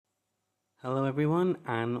Hello, everyone,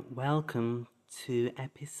 and welcome to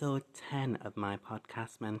episode 10 of my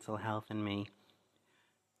podcast, Mental Health and Me.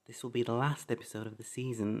 This will be the last episode of the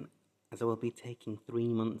season, as I will be taking 3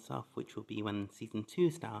 months off, which will be when season 2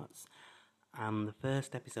 starts. And the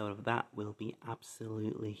first episode of that will be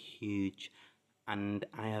absolutely huge. And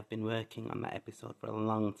I have been working on that episode for a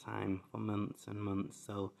long time, for months and months,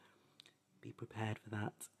 so be prepared for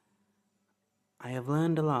that. I have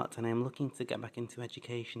learned a lot and I am looking to get back into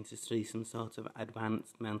education to study some sort of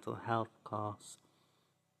advanced mental health course.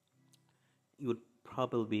 You would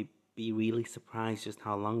probably be really surprised just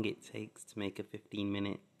how long it takes to make a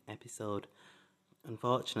 15-minute episode.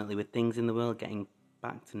 Unfortunately, with things in the world getting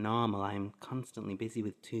back to normal, I am constantly busy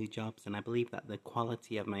with 2 jobs, and I believe that the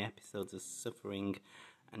quality of my episodes is suffering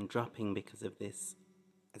and dropping because of this,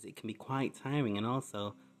 as it can be quite tiring and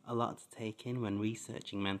also a lot to take in when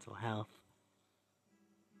researching mental health.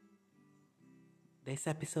 This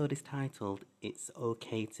episode is titled, It's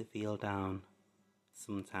Okay to Feel Down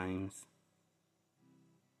Sometimes.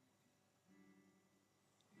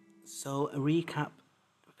 So, a recap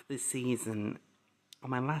for this season.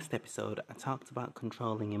 On my last episode, I talked about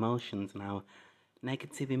controlling emotions and how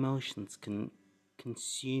negative emotions can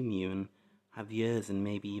consume you and have years and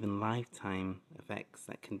maybe even lifetime effects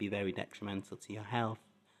that can be very detrimental to your health.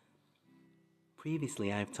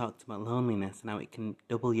 Previously, I've talked about loneliness and how it can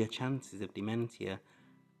double your chances of dementia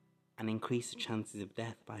and increase the chances of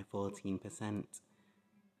death by 14%.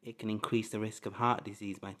 It can increase the risk of heart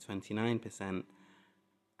disease by 29%,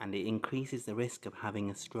 and it increases the risk of having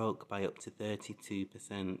a stroke by up to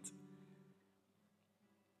 32%.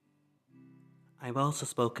 I've also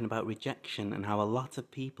spoken about rejection and how a lot of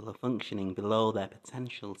people are functioning below their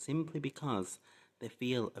potential simply because they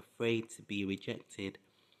feel afraid to be rejected,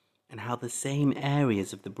 and how the same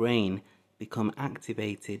areas of the brain become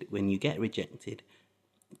activated when you get rejected,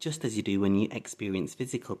 just as you do when you experience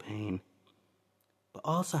physical pain. But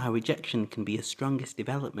also how rejection can be a strongest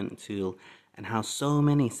development tool, and how so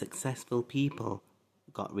many successful people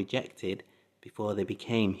got rejected before they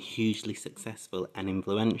became hugely successful and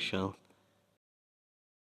influential.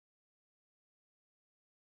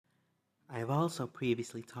 I have also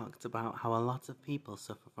previously talked about how a lot of people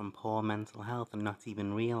suffer from poor mental health and not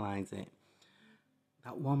even realise it.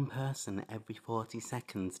 That one person every 40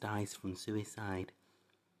 seconds dies from suicide.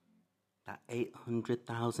 That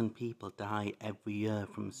 800,000 people die every year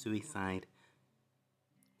from suicide,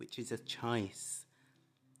 which is a choice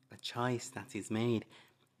that is made.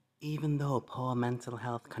 Even though poor mental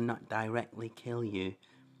health cannot directly kill you,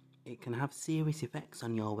 it can have serious effects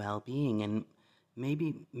on your well-being and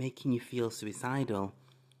maybe making you feel suicidal.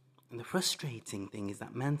 And the frustrating thing is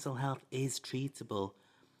that mental health is treatable.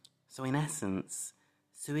 So in essence,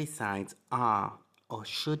 suicides are or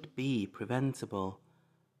should be preventable.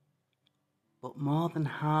 But more than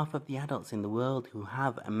half of the adults in the world who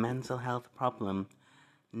have a mental health problem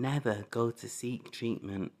never go to seek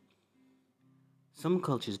treatment. Some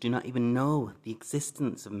cultures do not even know the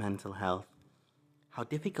existence of mental health, how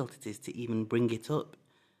difficult it is to even bring it up.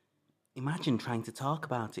 Imagine trying to talk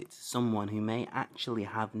about it to someone who may actually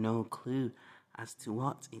have no clue as to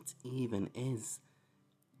what it even is.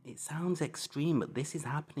 It sounds extreme, but this is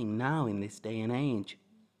happening now in this day and age.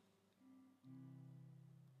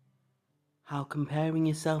 How comparing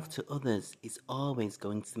yourself to others is always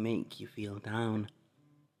going to make you feel down.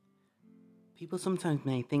 People sometimes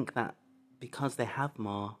may think that because they have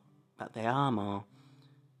more, that they are more,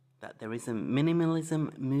 that there is a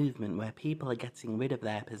minimalism movement where people are getting rid of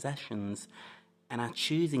their possessions and are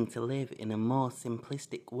choosing to live in a more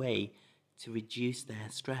simplistic way to reduce their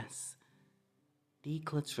stress.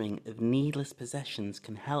 Decluttering of needless possessions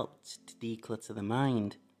can help to declutter the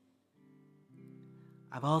mind.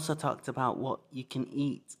 I've also talked about what you can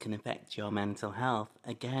eat can affect your mental health.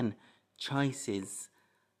 Again, choices.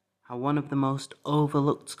 How one of the most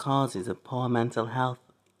overlooked causes of poor mental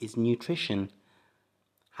health is nutrition.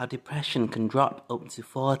 How depression can drop up to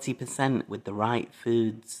 40% with the right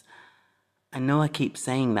foods. I know I keep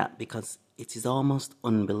saying that because it is almost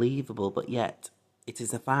unbelievable, but yet it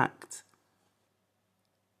is a fact.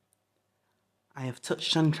 I have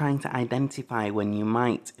touched on trying to identify when you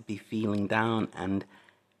might be feeling down and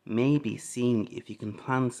maybe seeing if you can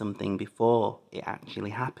plan something before it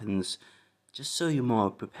actually happens, just so you're more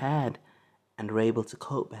prepared and are able to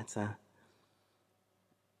cope better.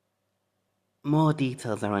 More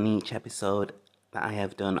details are on each episode that I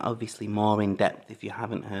have done, obviously more in depth if you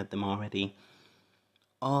haven't heard them already.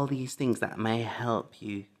 All these things that may help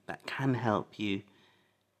you, that can help you.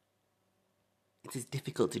 It is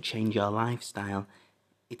difficult to change your lifestyle.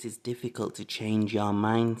 It is difficult to change your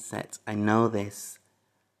mindset. I know this.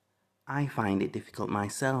 I find it difficult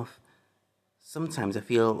myself. Sometimes I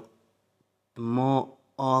feel the more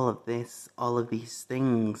all of these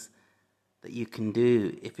things that you can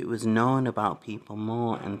do, if it was known about people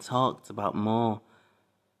more and talked about more,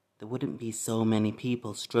 there wouldn't be so many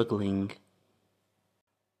people struggling.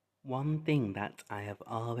 One thing that I have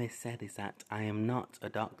always said is that I am not a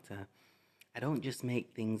doctor. I don't just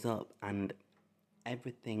make things up, and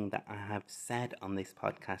everything that I have said on this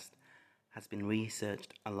podcast has been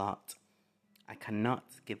researched a lot. I cannot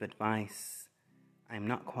give advice. I am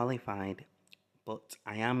not qualified, but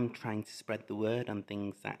I am trying to spread the word on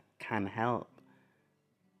things that can help.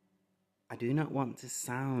 I do not want to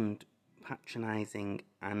sound patronizing,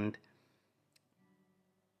 and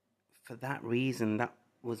for that reason, that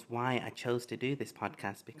was why I chose to do this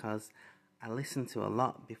podcast, because I listened to a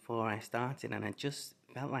lot before I started and I just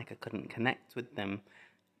felt like I couldn't connect with them.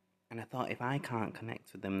 And I thought, if I can't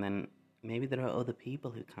connect with them, then maybe there are other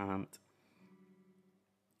people who can't.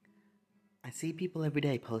 I see people every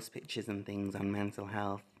day post pictures and things on mental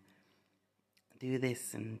health. Do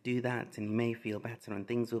this and do that and you may feel better and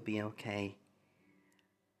things will be okay.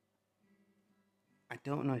 I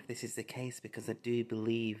don't know if this is the case, because I do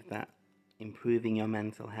believe that improving your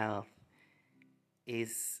mental health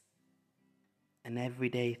is an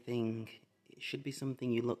everyday thing. It should be something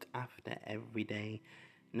you look after every day.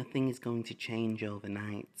 Nothing is going to change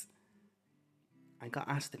overnight. I got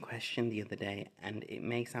asked a question the other day, and it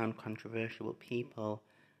may sound controversial, but people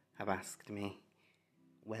have asked me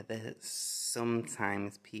whether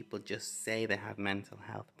sometimes people just say they have mental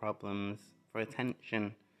health problems for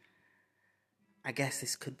attention. I guess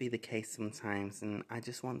this could be the case sometimes, and I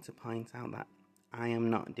just want to point out that I am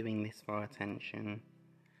not doing this for attention.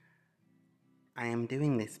 I am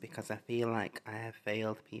doing this because I feel like I have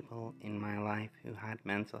failed people in my life who had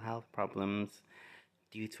mental health problems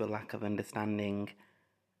due to a lack of understanding,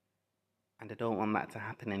 and I don't want that to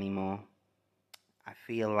happen anymore. I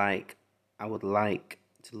feel like I would like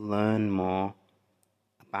to learn more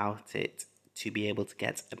about it to be able to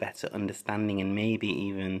get a better understanding and maybe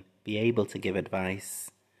even be able to give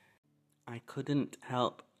advice. I couldn't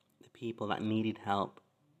help the people that needed help.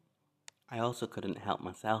 I also couldn't help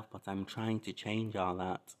myself, but I'm trying to change all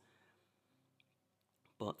that.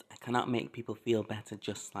 But I cannot make people feel better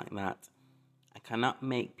just like that. I cannot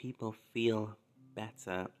make people feel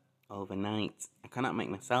better overnight. I cannot make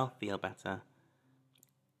myself feel better.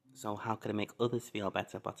 So how could I make others feel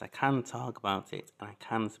better? But I can talk about it and I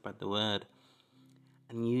can spread the word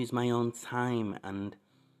and use my own time and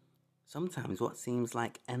sometimes what seems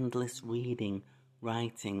like endless reading,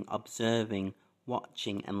 writing, observing,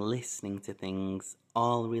 watching and listening to things,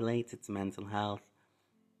 all related to mental health.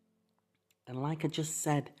 And like I just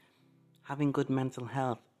said, having good mental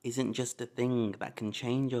health isn't just a thing that can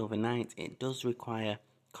change overnight. It does require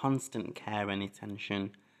constant care and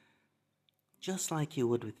attention, just like you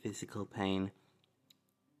would with physical pain.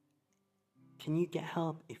 Can you get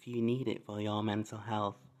help if you need it for your mental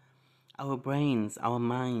health? Our brains, our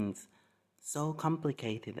minds, so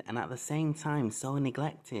complicated and at the same time so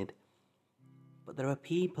neglected. But there are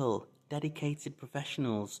people, dedicated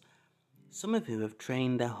professionals, some of who have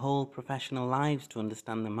trained their whole professional lives to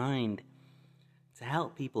understand the mind, to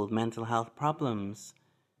help people with mental health problems.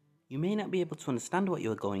 You may not be able to understand what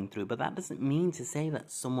you're going through, but that doesn't mean to say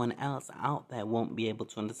that someone else out there won't be able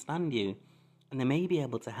to understand you, and they may be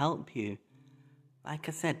able to help you. Like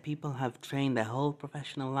I said, people have trained their whole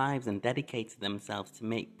professional lives and dedicated themselves to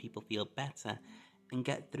make people feel better and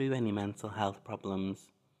get through any mental health problems.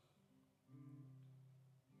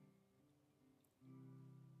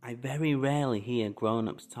 I very rarely hear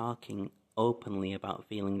grown-ups talking openly about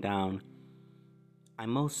feeling down. I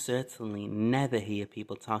most certainly never hear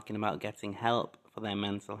people talking about getting help for their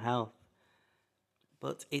mental health.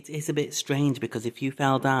 But it is a bit strange, because if you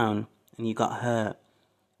fell down and you got hurt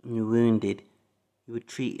and you're wounded, you would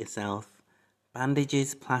treat yourself.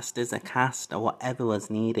 Bandages, plasters, a cast, or whatever was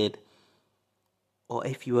needed. Or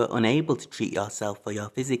if you were unable to treat yourself for your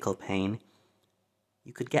physical pain,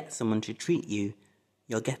 you could get someone to treat you.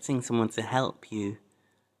 You're getting someone to help you.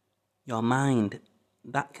 Your mind,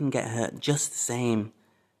 that can get hurt just the same.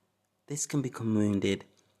 This can become wounded.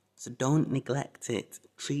 So don't neglect it.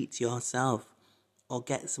 Treat yourself. Or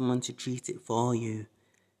get someone to treat it for you.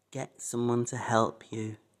 Get someone to help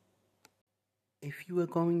you. If you are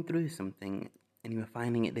going through something and you are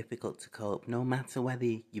finding it difficult to cope, no matter whether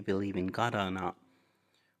you believe in God or not,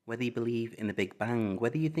 whether you believe in the Big Bang,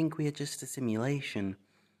 whether you think we are just a simulation,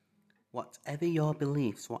 whatever your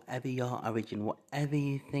beliefs, whatever your origin, whatever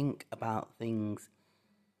you think about things,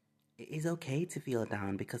 it is okay to feel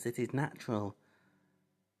down because it is natural.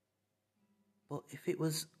 But if it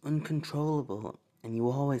was uncontrollable and you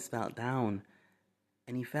always felt down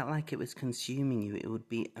and you felt like it was consuming you, it would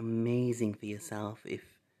be amazing for yourself if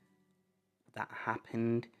that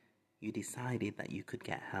happened, you decided that you could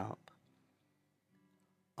get help.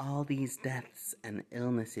 All these deaths and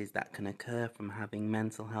illnesses that can occur from having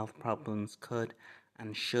mental health problems could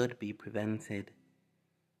and should be prevented.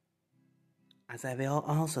 As I've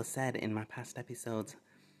also said in my past episodes,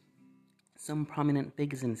 some prominent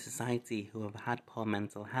figures in society who have had poor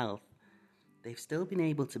mental health, they've still been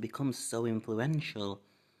able to become so influential.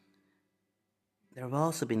 There have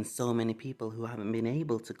also been so many people who haven't been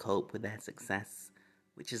able to cope with their success,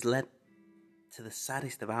 which has led to the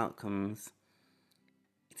saddest of outcomes.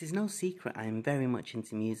 It is no secret I am very much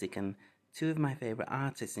into music, and two of my favourite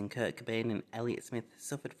artists in Kurt Cobain and Elliott Smith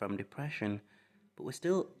suffered from depression, but were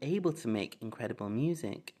still able to make incredible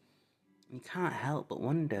music. You can't help but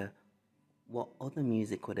wonder what other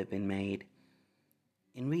music would have been made.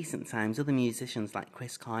 In recent times, other musicians like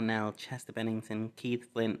Chris Cornell, Chester Bennington,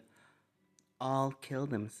 Keith Flint, all killed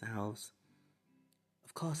themselves.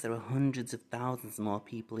 Of course, there are hundreds of thousands more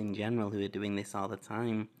people in general who are doing this all the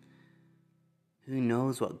time. Who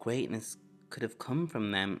knows what greatness could have come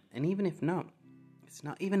from them? And even if not, it's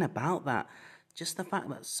not even about that. Just the fact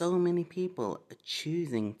that so many people are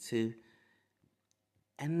choosing to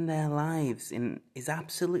end their lives is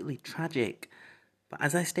absolutely tragic. But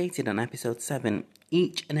as I stated on episode 7,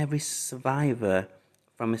 each and every survivor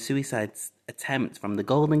from a suicide attempt from the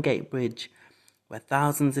Golden Gate Bridge, where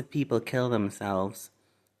thousands of people kill themselves,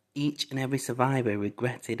 each and every survivor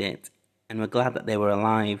regretted it and were glad that they were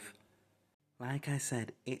alive. Like I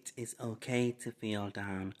said, it is okay to feel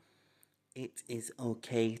down. It is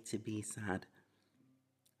okay to be sad.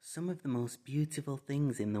 Some of the most beautiful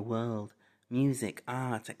things in the world, music,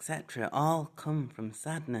 art, etc., all come from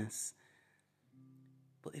sadness.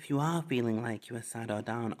 But if you are feeling like you are sad or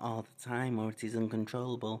down all the time, or it is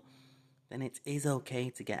uncontrollable, then it is okay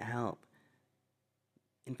to get help.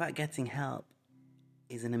 In fact, getting help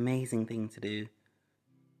is an amazing thing to do.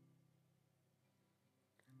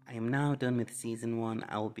 I am now done with season 1.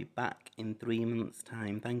 I will be back in 3 months'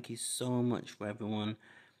 time. Thank you so much for everyone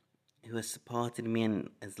who has supported me and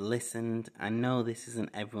has listened. I know this isn't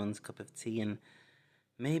everyone's cup of tea, and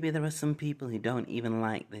maybe there are some people who don't even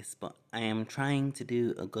like this, but I am trying to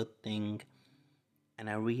do a good thing, and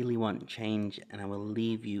I really want change, and I will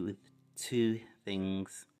leave you with 2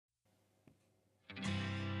 things.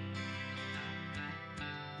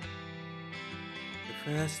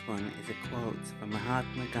 The first one is a quote from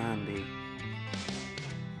Mahatma Gandhi: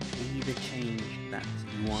 "Be the change that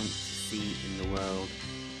you want to see in the world."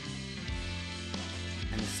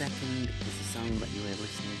 And the second is a song that you are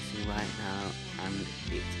listening to right now, and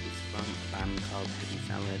it is from a band called Hidden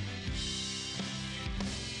Salad.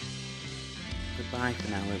 Goodbye for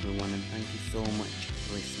now, everyone, and thank you so much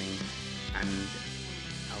for listening, and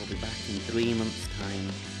I will be back in 3 months'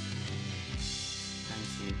 time. Thank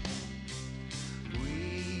you.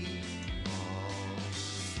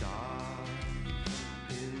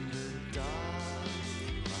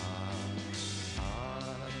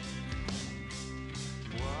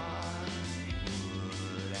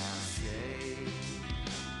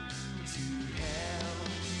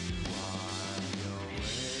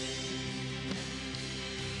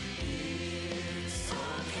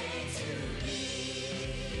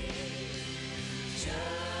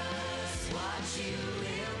 Just what you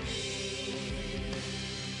will be.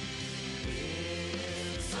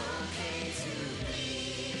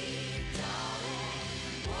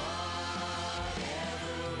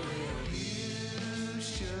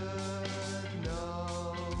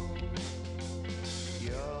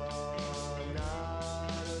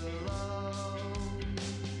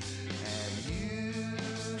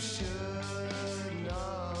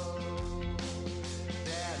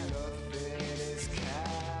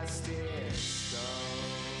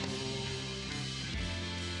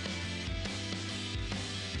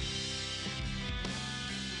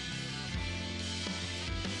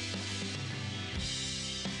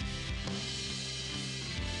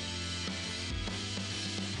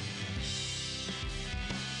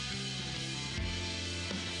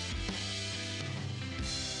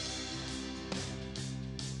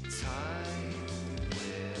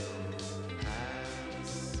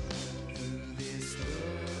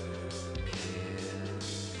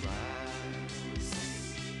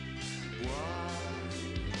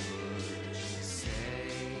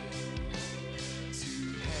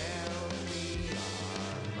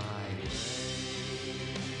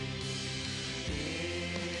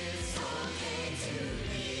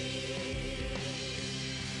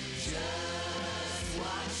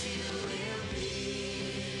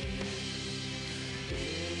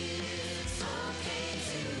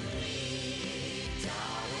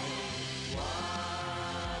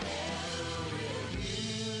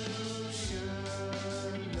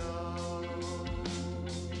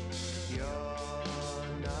 Your